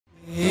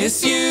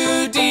Miss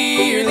you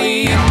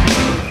dearly,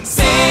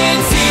 sincerely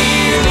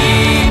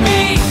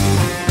me,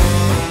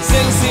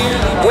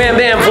 sincerely. Wham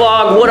Bam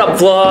Vlog, what up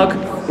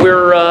vlog?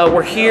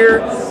 We're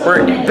here,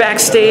 we're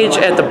backstage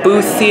at the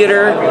Booth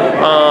Theater.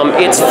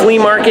 It's flea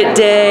market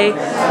day.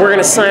 We're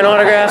gonna sign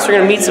autographs, we're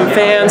gonna meet some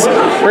fans,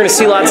 we're gonna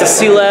see lots of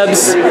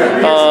celebs.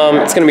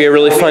 It's gonna be a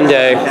really fun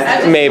day,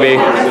 maybe.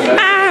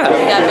 Ah!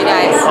 You got big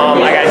eyes.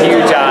 I got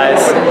huge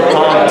eyes.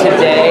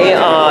 Today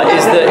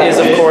is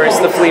of course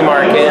the flea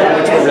market,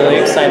 which we're really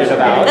excited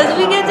about. As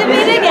we get to be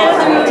together.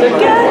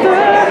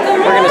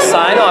 We're gonna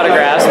sign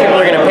autographs, people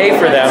are gonna pay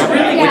for them,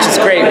 which is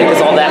great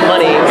because all that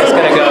money is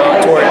gonna go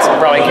towards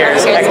Broadway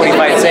Cares Equity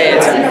Fights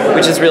AIDS,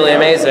 which is really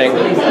amazing.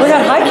 Oh my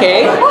god, hi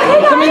Kate!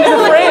 Come into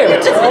the frame!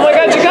 Oh my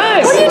god, you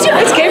guys! What are you doing?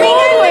 It's Kate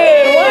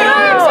Baldwin!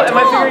 Wow! Am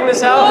I figuring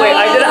this out? Wait,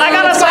 I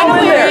got us all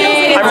in there!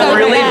 I'm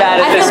really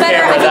bad at this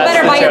camera. I feel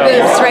better by your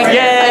boobs right now.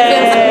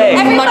 Yay!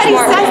 Much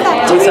more.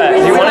 What's that?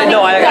 You want to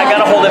know? I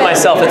gotta hold it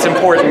myself. It's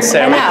important,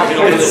 Sam.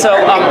 So,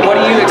 what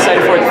are you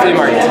excited for at the flea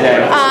market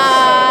today?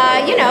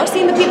 You know,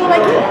 seeing the people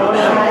like you.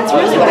 That's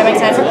really what I'm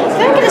excited for.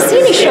 I don't get to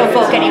see these show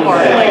folk anymore.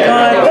 Oh my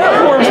god,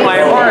 that warms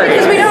my heart.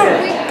 Because we don't.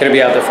 Gonna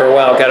be out there for a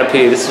while. Gotta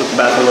pee. This is what the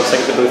bathroom looks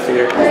like at the Booth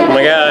Theater. Oh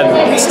my god,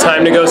 it's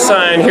time to go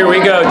sign. Here we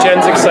go.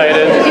 Jen's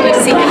excited.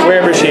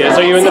 Wherever she is.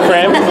 Are you in the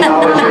frame? Woo!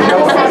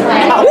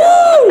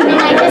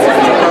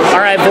 All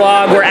right,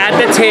 vlog. We're at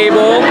the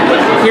table.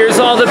 Here's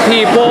all the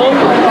people.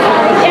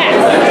 Yes.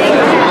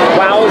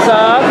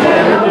 Wowza.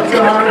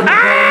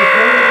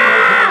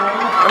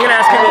 I'm gonna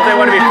ask people if they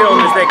want to be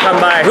filmed as they come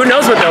by. Who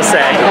knows what they'll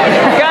say?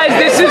 Guys,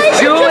 this is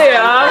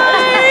Julia.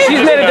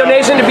 She's made a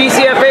donation to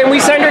BCFA, and we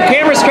signed her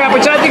camera strap,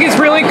 which I think is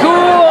really cool.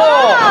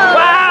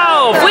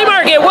 Wow! Flea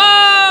market.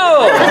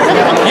 Whoa!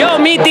 Yo,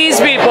 meet these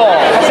people.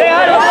 Say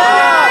hi to the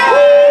vlog.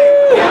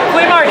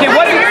 Flea market.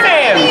 What are your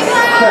names?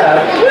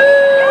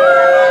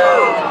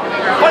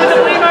 What is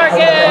the flea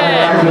market?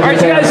 All right,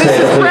 you guys. This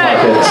is Brett.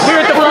 Here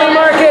at the flea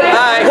market.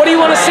 Hi. What do you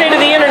want to say to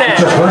the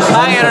internet?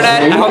 Hi,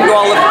 Internet. I hope you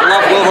all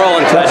love Will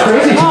Roland.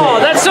 Oh,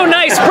 that's so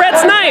nice.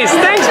 Brett's nice.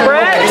 Thanks,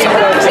 Brett.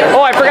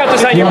 Oh, I forgot to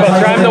sign your book.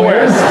 I'm the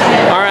worst.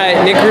 All right,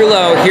 Nick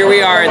Rouleau. Here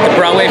we are at the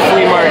Broadway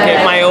Flea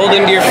Market. My old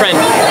and dear friend.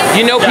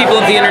 You know people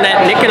of the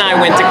internet. Nick and I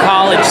went to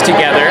college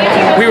together.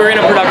 We were in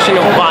a production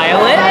of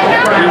Violet.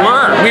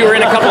 We were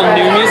in a couple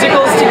new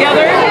musicals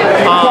together.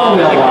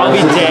 Like I'll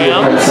Be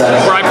Damned,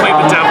 where I played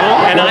the devil,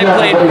 and I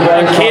played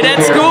a kid at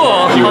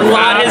school. A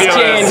lot has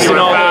changed in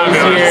all those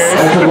years.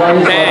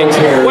 Thanks.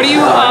 What do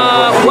you?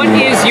 What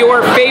is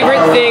your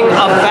favorite thing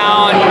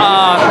about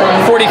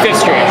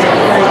 45th Street?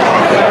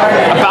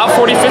 About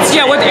 45th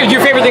Street? Yeah. What your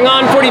favorite thing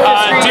on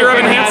 45th Street?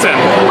 EVAN Hansen.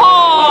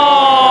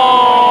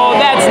 Oh,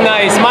 that's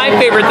nice. My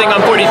favorite thing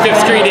on 45th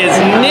Street is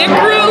Nick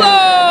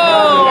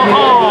Rouleau.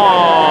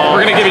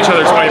 We're gonna give each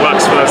other $20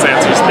 for those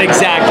answers.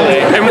 Exactly.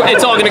 And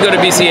it's all gonna go to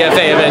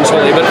BCFA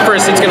eventually, but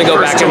first it's gonna go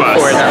back and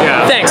forth.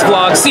 Yeah. Thanks,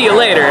 vlog. See you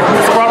later.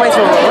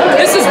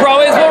 This is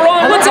Broadway's Will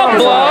Roland. What's up,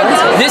 vlog?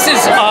 This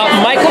is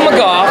Michael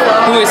McGough,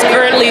 who is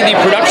currently the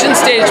production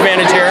stage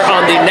manager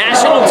on the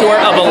national tour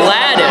of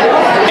Aladdin.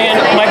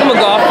 And Michael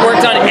McGough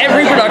worked on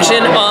every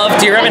production of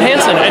Dear Evan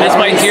Hansen and is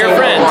my dear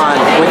friend.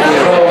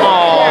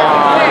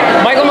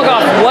 Michael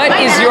McGough, what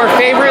is your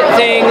favorite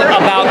thing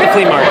about the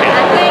flea market?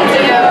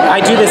 I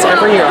do this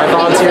every year. I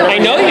volunteer.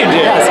 I know you do.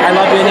 Yes, I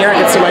love being here. I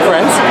get to see my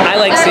friends. I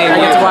like seeing I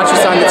you. get to watch you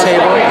sign the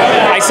table.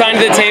 I signed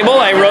the table.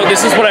 I wrote,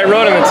 this is what I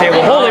wrote on the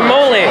table. Holy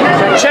moly,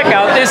 check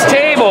out this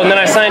table. And then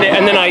I signed it,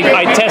 and then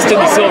I tested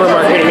the silver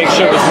marker to make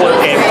sure it was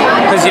working,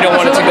 because you don't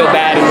want it to go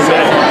bad in the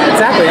middle.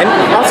 Exactly. And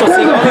also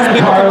seeing all these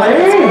people come by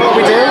and see what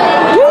we do.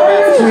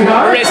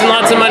 We're raising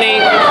lots of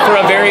money for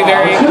a very,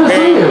 very,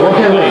 very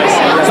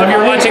So if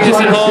you're watching this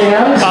at home,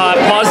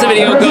 pause the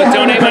video, go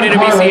donate money to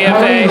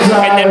BCFA,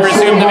 and then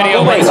resume the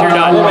video once you're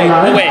done. We'll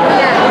wait.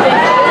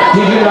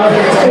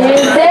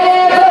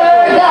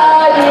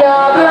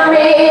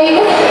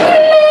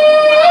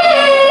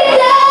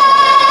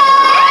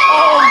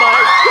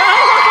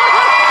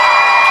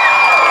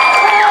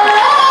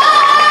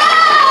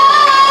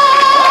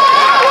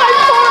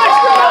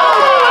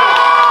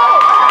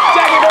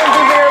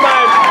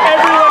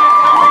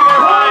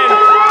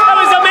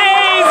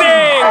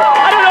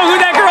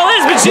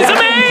 She's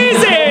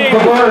amazing!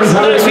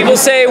 Sometimes people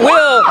say,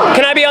 Will,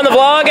 can I be on the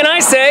vlog? And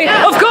I say,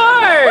 of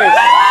course!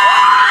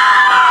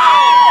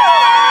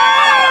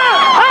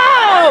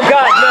 Oh,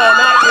 God, no,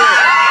 not you.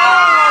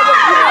 Oh, the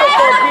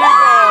beautiful people.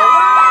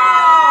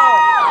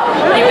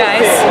 You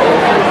guys,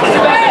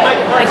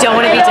 I don't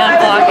want to be done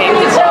vlogging.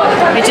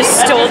 I just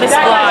stole this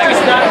vlog.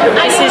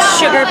 This is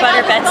Sugar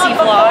Butter Betsy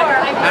vlog.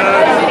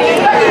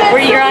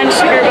 Where you're on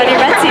Sugar Butter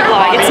Betsy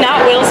vlog. It's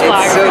not Will's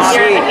vlog. So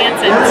sweet.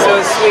 Hansen.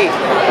 So sweet.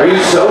 Are you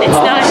so It's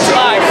not his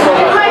vlog.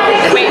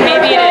 Wait,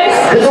 maybe it is.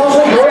 It's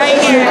also It's right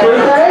here.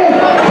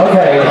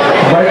 Okay,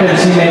 right there to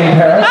see Manny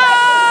Paris.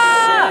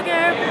 Ah!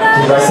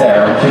 She's right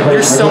there.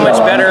 You're so much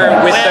better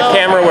with the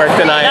camera work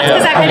than I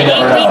am. That's because I've had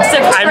 8 weeks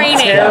of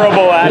training. I'm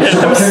terrible at it.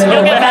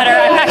 You'll get better.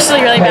 I'm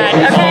actually really bad.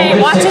 Okay,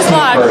 watch his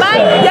vlog.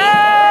 Bye!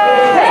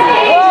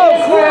 Yay!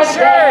 Whoa, cool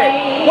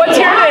shirt! What's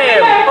your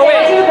name?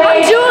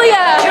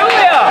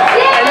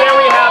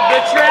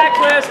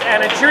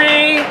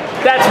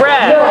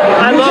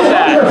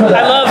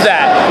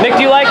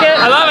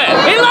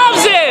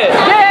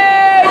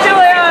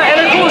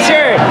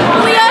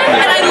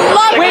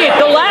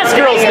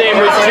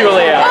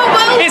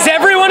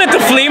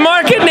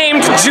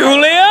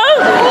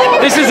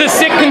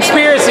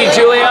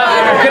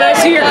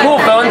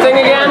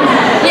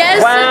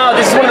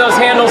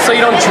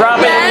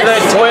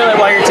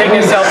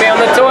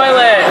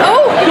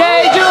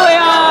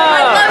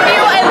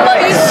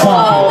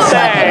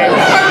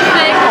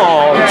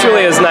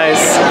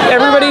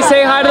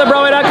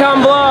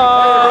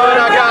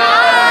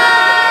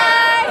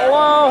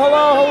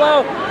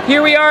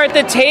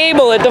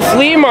 table at the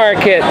flea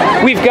market.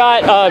 We've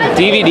got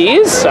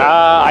DVDs,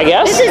 I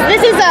guess.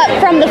 This is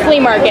from the flea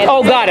market.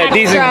 Oh, got it.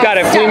 These have got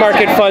it. Flea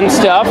market fun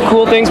stuff.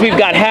 Cool things. We've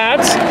got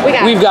hats.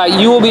 We've got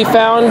You Will Be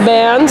Found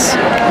bands.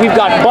 We've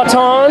got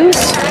batons,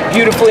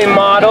 beautifully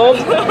modeled.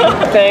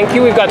 Thank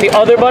you. We've got the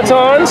other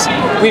batons.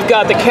 We've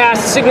got the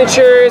cast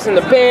signatures and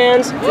the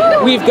bands.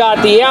 We've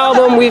got the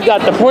album. We've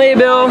got the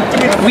playbill.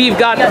 We've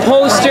got the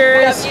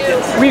posters.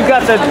 We've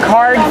got the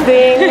card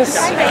things.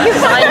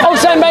 Oh,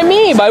 signed by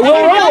me, by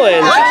Will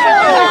Roland.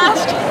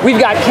 We've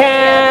got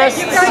cast.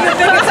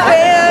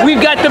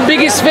 We've got the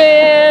biggest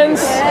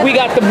fans. We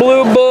got the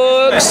blue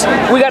books.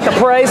 We got the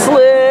price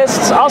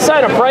lists. I'll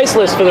sign a price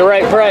list for the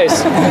right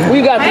price.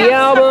 We've got the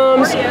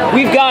albums.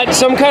 We've got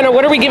some kind of,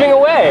 what are we giving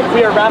away?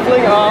 We are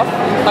raffling off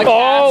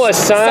a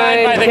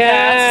signed by the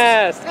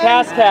cast.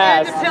 Cast.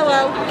 And a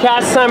pillow.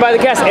 Cast signed by the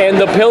cast. And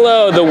the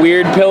pillow, the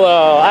weird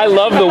pillow. I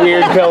love the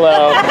weird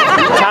pillow.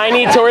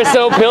 Tiny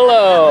torso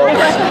pillow.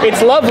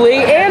 It's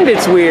lovely and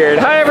it's weird.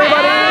 Hi,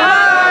 everybody.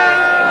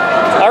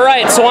 All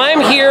right, so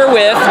I'm here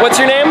with, what's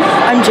your name?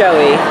 I'm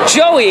Joey.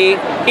 Joey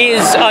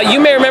is, you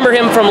may remember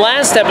him from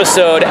last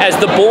episode as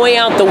the boy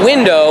out the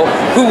window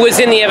who was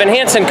in the Evan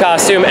Hansen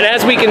costume. And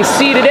as we can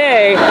see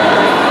today,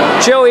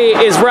 Joey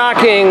is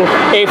rocking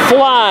a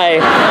fly,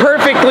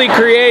 perfectly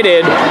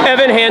created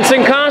Evan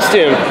Hansen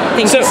costume.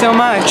 Thank you so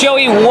much.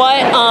 Joey,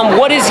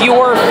 what is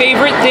your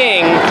favorite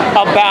thing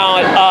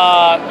about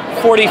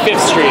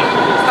 45th Street?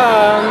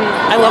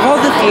 I love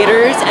all the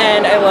theaters,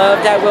 and I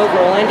love that Will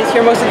Roland is here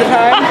most of the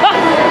time.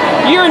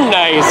 You're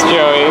nice,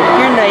 Joey.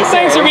 You're nice.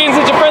 Thanks for being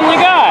such a friendly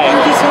guy.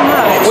 Thank you so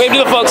much. Wave to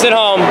the folks at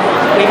home.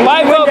 Waving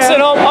Bye, through folks at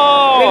window. home.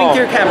 Oh. Waving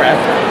through camera.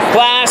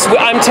 Glass,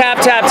 I'm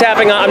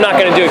tapping on. I'm not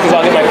going to do it because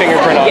I'll get my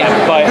fingerprint on it.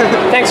 But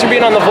thanks for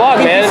being on the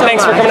vlog, man. so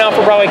Thanks for much. coming out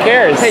for Broadway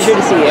Cares. Pleasure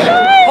to see you.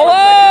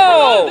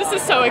 Hello! This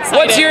is so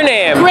exciting. What's your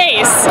name?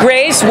 Grace.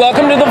 Grace,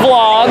 welcome to the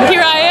vlog.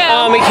 Here I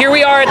am. Here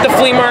we are at the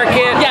flea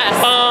market. Yes.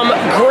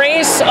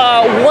 Grace,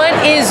 what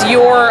is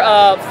your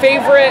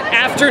favorite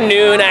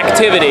afternoon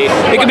activity?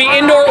 It could be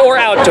indoor or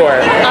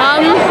outdoor.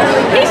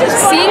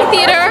 Seeing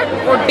theater,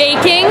 or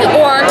baking,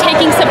 or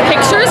taking some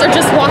pictures, or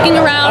just walking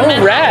around.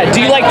 Oh, rad.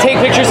 Do you like take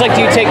pictures? Like,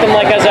 do you take them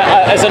like as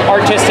an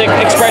artistic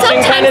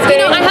expression Sometimes, kind of thing?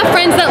 you know, I have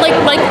friends that like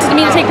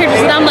me to take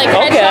pictures of them, like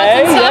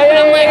headshots and stuff, and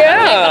I'm like,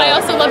 okay, but I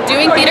also love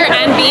doing theater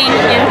and being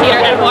in theater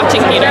and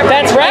watching theater.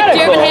 That's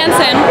radical. Like EVAN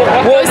HANSEN.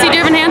 Go see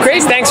EVAN HANSEN.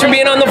 Grace, thanks for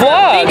being on the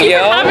vlog. Thank you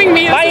for having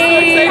me.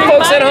 Bye,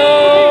 folks at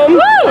home.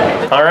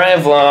 All right,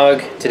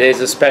 vlog. Today's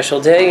a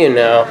special day, you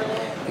know,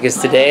 because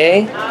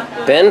today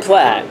Ben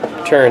Platt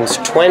turns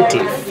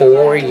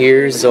 24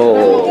 years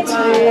old.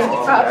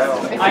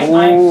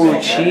 Ooh,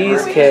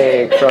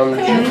 cheesecake from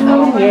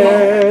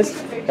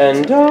Juniors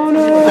and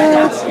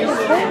donuts.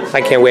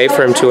 I can't wait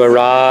for him to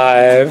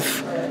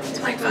arrive.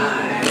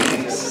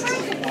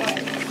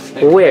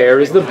 Where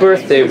is the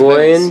birthday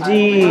boy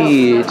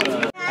indeed?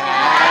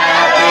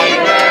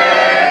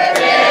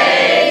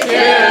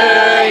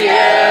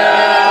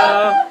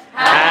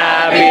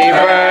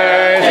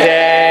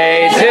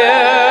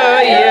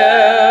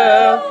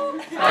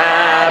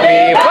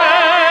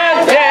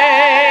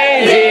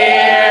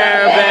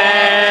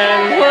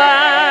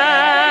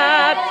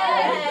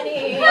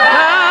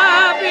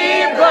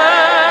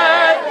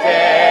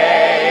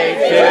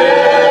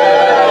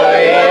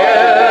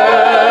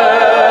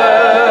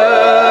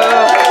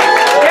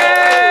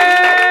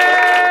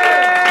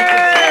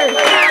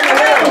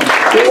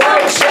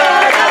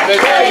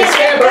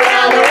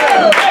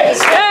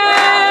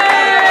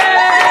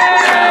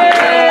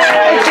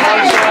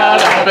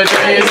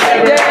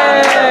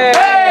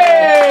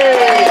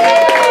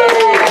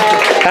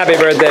 Happy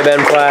birthday,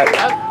 Ben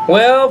Platt.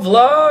 Well,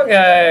 vlog,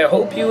 I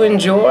hope you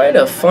enjoyed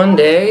a fun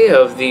day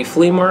of the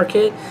flea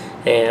market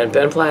and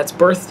Ben Platt's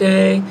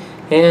birthday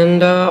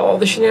and all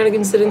the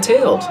shenanigans that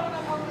entailed.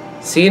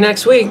 See you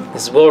next week.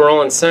 This is Will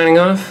Roland signing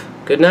off.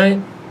 Good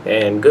night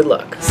and good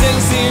luck.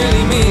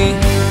 Sincerely me.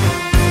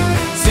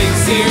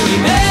 Sincerely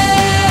me.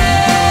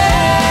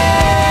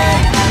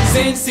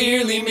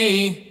 Sincerely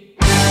me.